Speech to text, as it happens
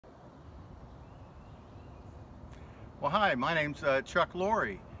Well, hi, my name's Chuck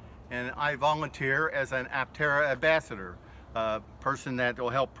Laurie, and I volunteer as an Aptera ambassador, a person that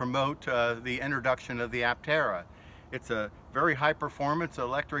will help promote the introduction of the Aptera. It's a very high-performance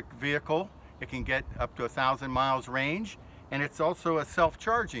electric vehicle. It can get up to 1,000 miles range, and it's also a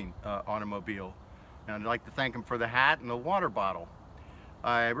self-charging automobile. And I'd like to thank him for the hat and the water bottle.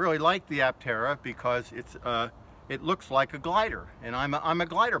 I really like the Aptera because it looks like a glider, and I'm a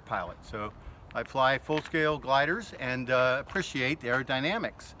glider pilot, so I fly full-scale gliders and appreciate the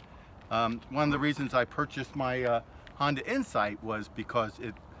aerodynamics. One of the reasons I purchased my Honda Insight was because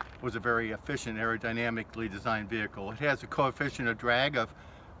it was a very efficient, aerodynamically designed vehicle. It has a coefficient of drag of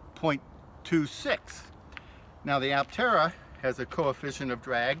 0.26. Now the Aptera has a coefficient of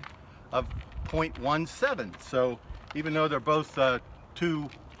drag of 0.17. So even though they're both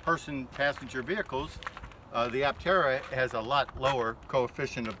two-person passenger vehicles, the Aptera has a lot lower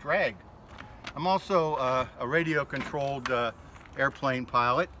coefficient of drag. I'm also a radio-controlled airplane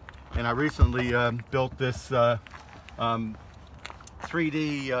pilot, and I recently built this 3D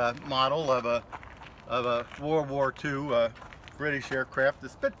model of a World War II British aircraft, the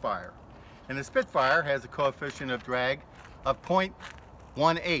Spitfire. And the Spitfire has a coefficient of drag of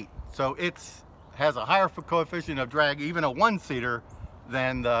 0.18. So it has a higher coefficient of drag, even a one-seater,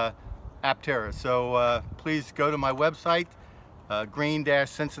 than the Aptera. So please go to my website,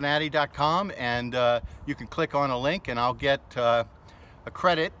 green-cincinnati.com, and you can click on a link and I'll get a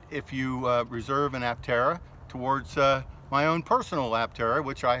credit if you reserve an Aptera towards my own personal Aptera,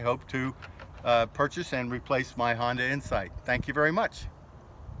 which I hope to purchase and replace my Honda Insight. Thank you very much.